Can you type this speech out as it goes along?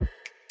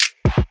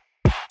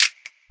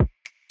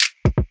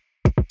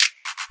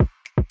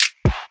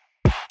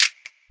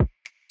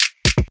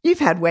You've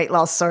had weight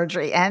loss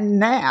surgery and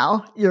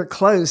now your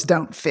clothes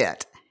don't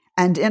fit.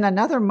 And in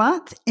another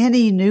month,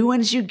 any new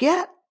ones you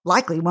get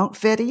likely won't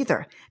fit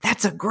either.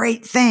 That's a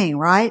great thing,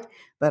 right?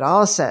 But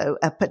also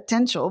a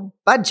potential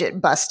budget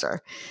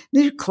buster.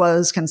 New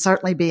clothes can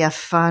certainly be a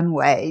fun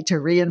way to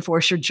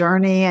reinforce your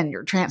journey and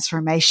your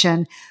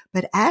transformation.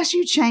 But as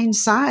you change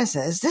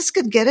sizes, this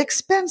could get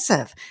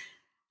expensive.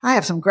 I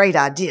have some great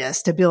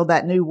ideas to build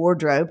that new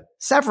wardrobe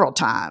several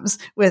times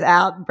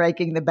without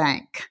breaking the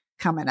bank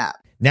coming up.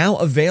 Now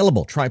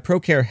available, try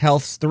ProCare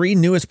Health's 3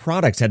 newest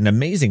products at an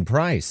amazing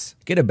price.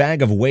 Get a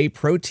bag of whey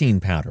protein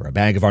powder, a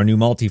bag of our new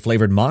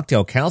multi-flavored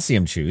mocktail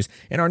calcium chews,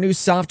 and our new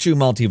soft chew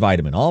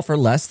multivitamin, all for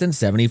less than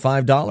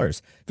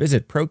 $75.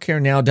 Visit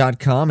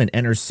ProCareNow.com and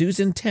enter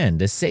Susan10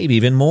 to save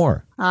even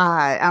more.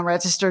 Hi, I'm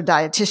registered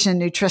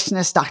dietitian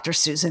nutritionist Dr.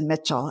 Susan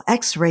Mitchell,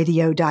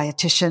 ex-radio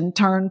dietitian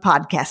turned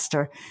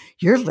podcaster.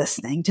 You're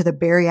listening to the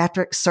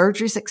Bariatric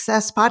Surgery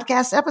Success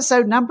Podcast,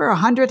 episode number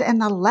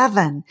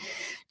 111.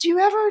 Do you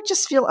ever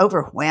just feel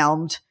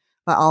overwhelmed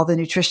by all the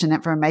nutrition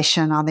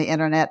information on the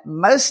internet?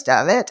 Most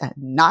of it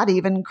not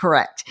even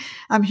correct.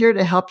 I'm here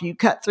to help you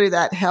cut through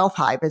that health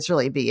hype. It's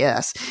really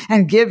BS,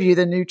 and give you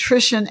the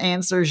nutrition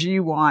answers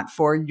you want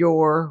for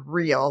your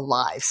real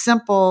life.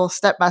 Simple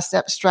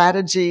step-by-step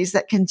strategies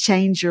that can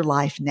change your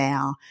life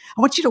now.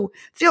 I want you to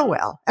feel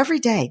well every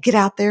day. Get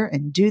out there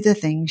and do the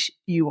things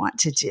you want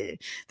to do.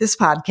 This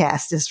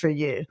podcast is for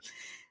you.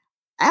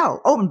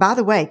 Oh, and by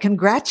the way,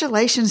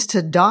 congratulations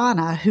to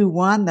Donna, who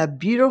won the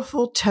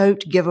beautiful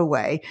tote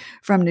giveaway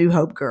from New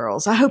Hope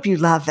Girls. I hope you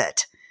love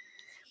it.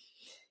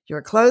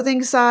 Your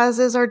clothing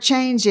sizes are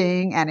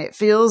changing and it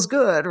feels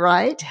good,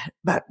 right?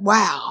 But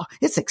wow,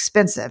 it's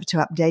expensive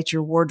to update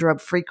your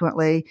wardrobe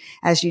frequently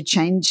as you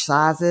change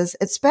sizes,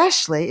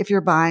 especially if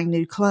you're buying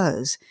new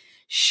clothes.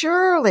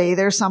 Surely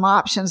there's some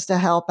options to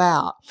help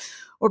out.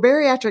 Or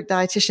bariatric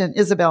dietitian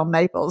Isabel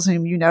Maples,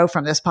 whom you know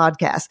from this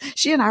podcast,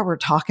 she and I were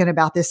talking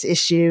about this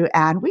issue,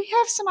 and we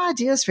have some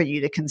ideas for you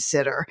to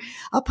consider.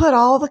 I'll put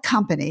all the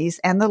companies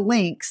and the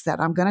links that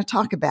I'm going to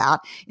talk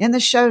about in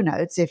the show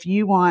notes if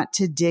you want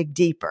to dig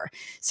deeper.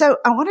 So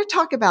I want to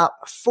talk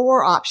about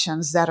 4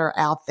 options that are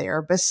out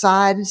there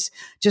besides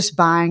just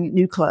buying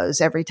new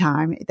clothes every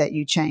time that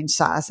you change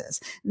sizes.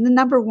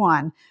 Number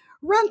 1,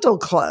 rental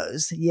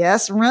clothes.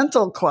 Yes,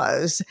 rental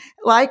clothes,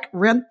 like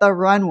Rent the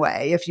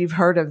Runway, if you've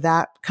heard of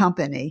that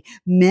company.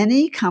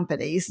 Many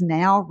companies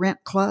now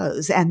rent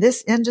clothes, and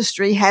this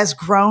industry has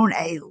grown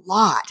a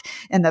lot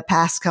in the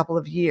past couple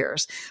of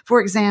years.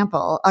 For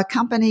example, a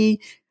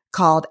company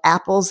called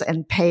Apples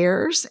and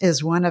Pears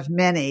is one of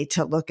many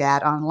to look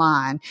at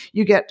online.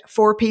 You get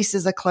 4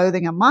 pieces of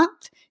clothing a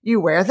month, you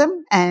wear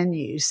them, and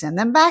you send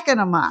them back in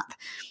a month.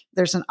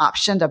 There's an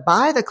option to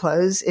buy the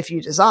clothes if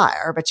you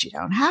desire, but you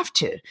don't have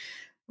to.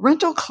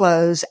 Rental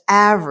clothes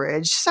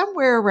average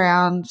somewhere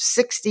around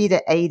 $60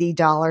 to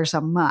 $80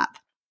 a month.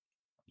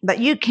 But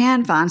you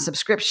can find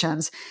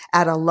subscriptions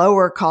at a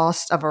lower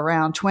cost of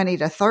around $20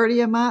 to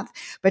 $30 a month,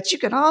 but you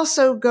can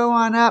also go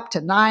on up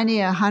to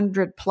 $90,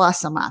 $100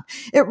 plus a month.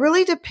 It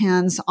really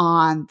depends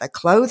on the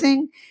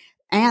clothing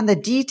and the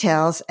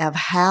details of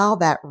how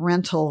that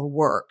rental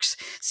works.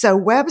 So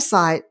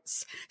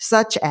websites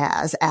such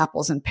as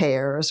Apples and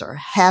Pears or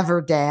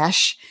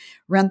Haverdash,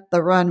 Rent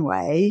the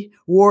Runway,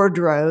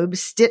 Wardrobe,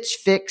 Stitch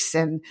Fix,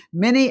 and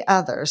many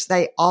others,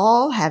 they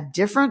all have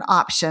different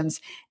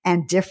options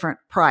and different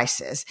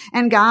prices.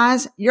 And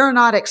guys, you're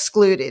not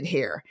excluded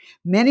here.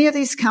 Many of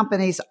these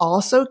companies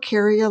also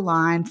carry a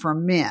line for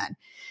men.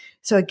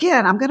 So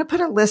again, I'm going to put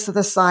a list of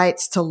the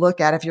sites to look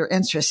at if you're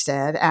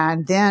interested,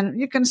 and then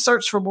you can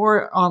search for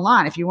more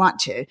online if you want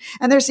to.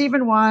 And there's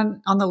even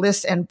one on the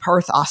list in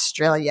Perth,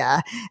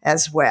 Australia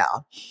as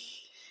well.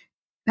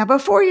 Now,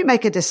 before you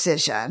make a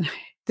decision,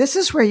 this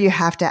is where you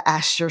have to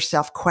ask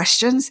yourself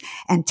questions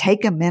and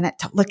take a minute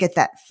to look at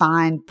that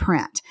fine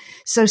print.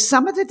 So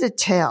some of the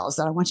details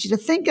that I want you to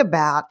think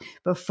about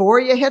before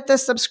you hit the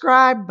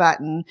subscribe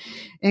button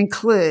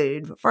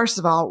include, first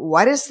of all,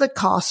 what is the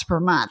cost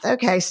per month?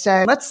 Okay,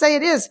 so let's say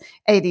it is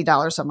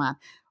 $80 a month,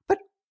 but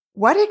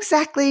what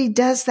exactly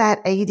does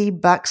that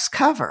 $80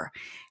 cover?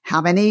 How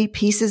many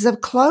pieces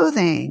of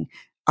clothing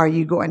are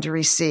you going to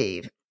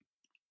receive?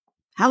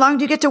 How long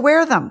do you get to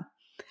wear them?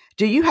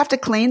 Do you have to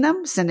clean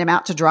them, send them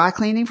out to dry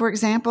cleaning, for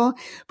example,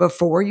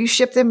 before you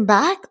ship them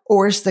back?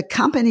 Or is the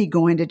company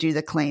going to do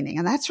the cleaning?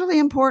 And that's really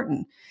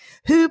important.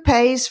 Who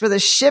pays for the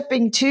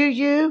shipping to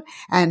you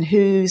and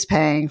who's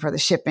paying for the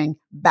shipping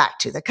back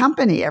to the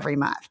company every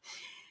month?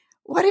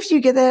 What if you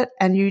get it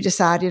and you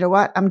decide, you know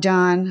what, I'm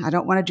done. I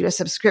don't want to do a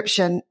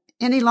subscription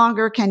any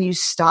longer. Can you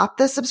stop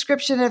the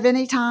subscription at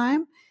any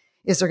time?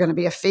 Is there going to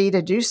be a fee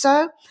to do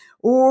so?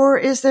 Or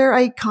is there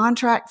a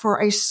contract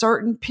for a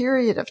certain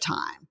period of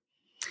time?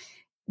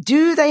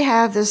 Do they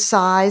have the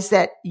size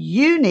that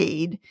you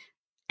need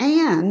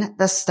and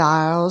the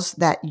styles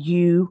that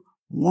you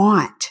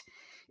want?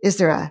 Is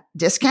there a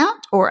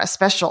discount or a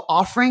special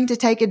offering to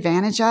take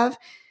advantage of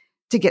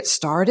to get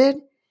started?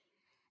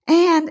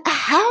 And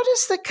how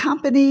does the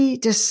company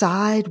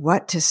decide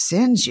what to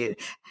send you?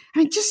 I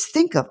mean, just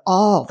think of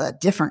all the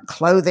different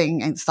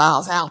clothing and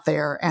styles out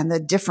there and the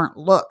different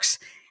looks.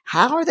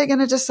 How are they going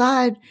to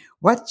decide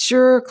what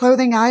your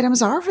clothing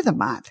items are for the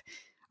month?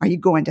 Are you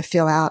going to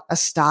fill out a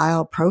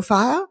style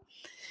profile?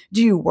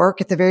 Do you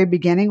work at the very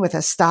beginning with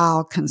a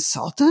style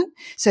consultant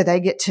so they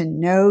get to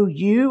know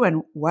you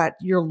and what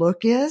your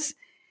look is?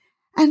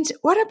 And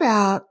what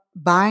about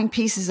buying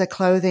pieces of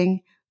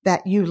clothing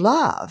that you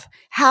love?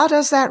 How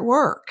does that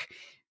work?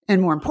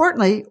 And more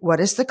importantly, what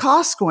is the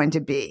cost going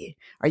to be?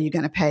 Are you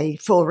going to pay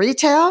full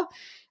retail?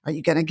 Are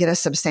you going to get a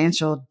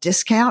substantial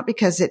discount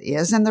because it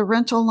is in the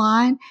rental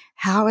line?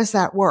 How does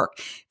that work?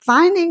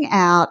 Finding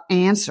out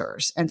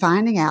answers and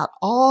finding out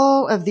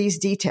all of these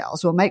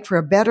details will make for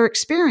a better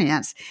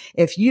experience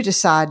if you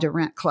decide to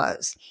rent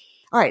clothes.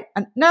 All right,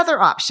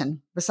 another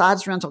option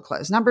besides rental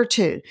clothes. Number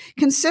 2,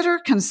 consider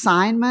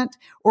consignment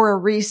or a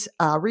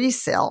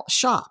resale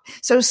shop.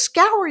 So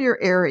scour your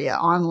area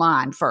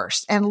online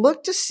first and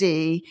look to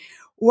see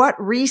what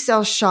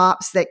resale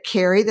shops that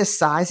carry the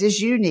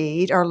sizes you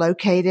need are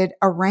located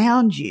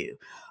around you.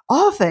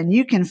 Often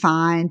you can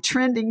find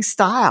trending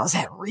styles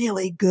at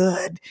really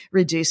good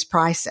reduced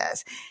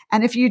prices.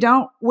 And if you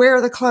don't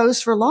wear the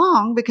clothes for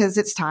long because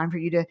it's time for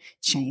you to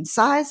change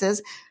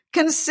sizes,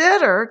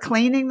 consider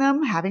cleaning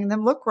them, having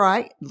them look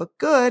right, look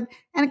good,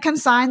 and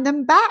consign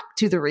them back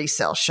to the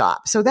resale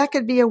shop. So that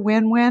could be a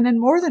win-win in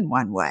more than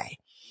one way.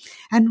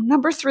 And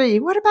number 3,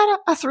 what about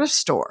a thrift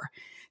store?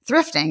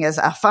 Thrifting is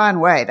a fun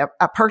way to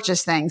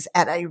purchase things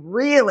at a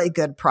really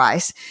good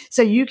price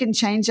so you can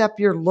change up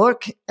your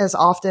look as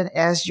often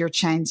as you're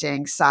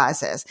changing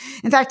sizes.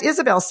 In fact,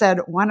 Isabel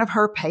said one of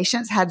her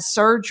patients had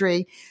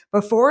surgery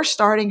before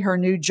starting her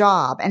new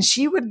job, and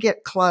she would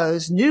get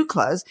new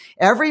clothes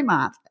every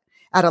month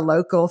at a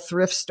local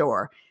thrift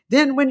store.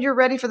 Then when you're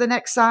ready for the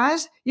next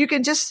size, you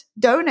can just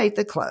donate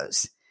the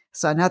clothes.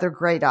 So another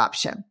great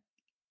option.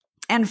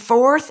 And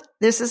 4th,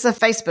 this is a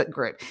Facebook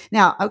group.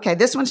 Now, okay,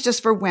 this one's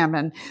just for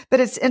women, but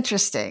it's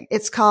interesting.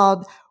 It's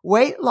called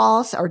Weight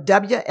Loss, or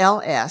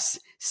WLS,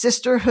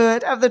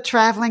 Sisterhood of the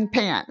Traveling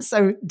Pants.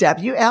 So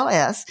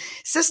WLS,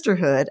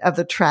 Sisterhood of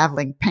the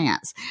Traveling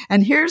Pants.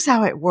 And here's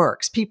how it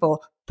works.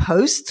 People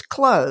post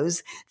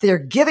clothes they're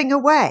giving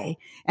away,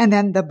 and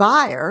then the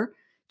buyer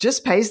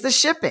just pays the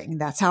shipping.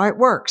 That's how it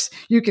works.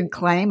 You can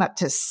claim up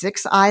to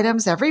 6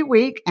 items every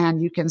week,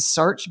 and you can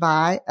search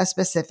by a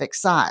specific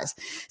size.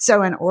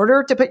 So in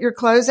order to put your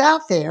clothes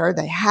out there,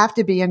 they have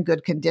to be in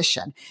good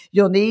condition.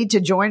 You'll need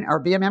to join or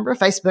be a member of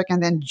Facebook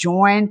and then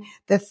join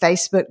the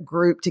Facebook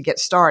group to get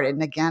started.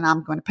 And again,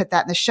 I'm going to put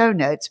that in the show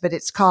notes, but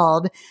it's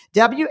called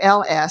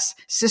WLS,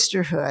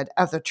 Sisterhood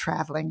of the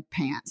Traveling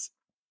Pants.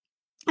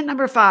 And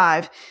number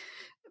 5,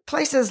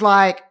 places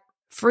like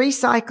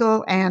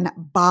FreeCycle and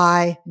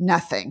Buy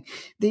Nothing.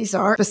 These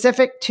are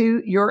specific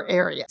to your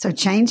area. So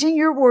changing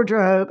your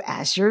wardrobe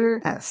as your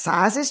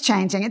size is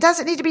changing, it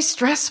doesn't need to be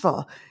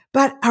stressful,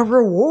 but a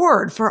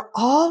reward for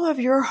all of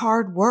your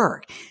hard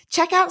work.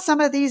 Check out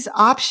some of these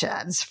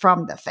options,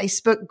 from the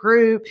Facebook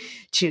group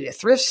to a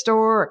thrift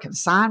store, a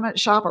consignment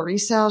shop, a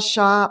resale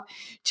shop,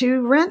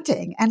 to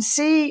renting, and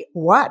see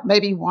what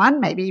maybe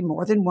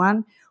more than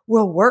one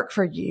will work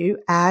for you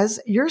as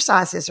your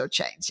sizes are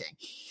changing.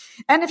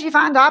 And if you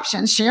find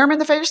options, share them in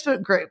the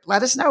Facebook group.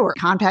 Let us know, or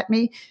contact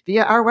me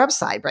via our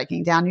website,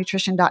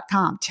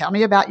 breakingdownnutrition.com. Tell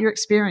me about your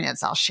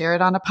experience. I'll share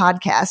it on a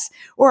podcast,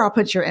 or I'll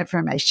put your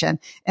information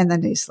in the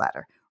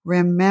newsletter.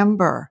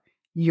 Remember,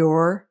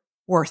 you're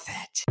worth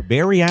it.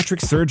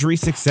 Bariatric Surgery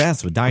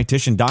Success with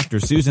dietitian Dr.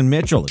 Susan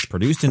Mitchell is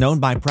produced and owned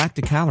by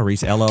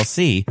Practicalories,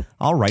 LLC,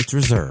 all rights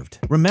reserved.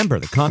 Remember,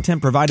 the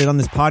content provided on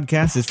this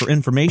podcast is for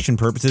information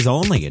purposes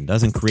only and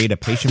doesn't create a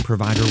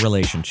patient-provider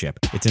relationship.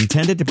 It's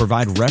intended to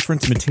provide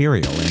reference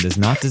material and is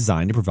not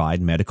designed to provide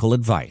medical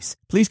advice.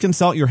 Please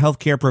consult your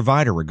healthcare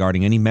provider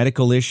regarding any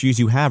medical issues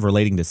you have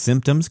relating to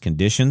symptoms,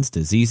 conditions,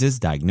 diseases,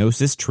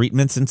 diagnosis,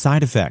 treatments, and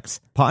side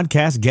effects.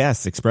 Podcast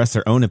guests express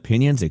their own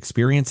opinions,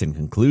 experience, and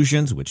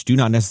conclusions which do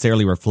not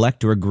necessarily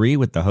reflect or agree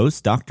with the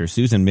host, Dr.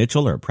 Susan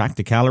Mitchell, or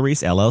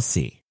Practicalories,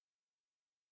 LLC.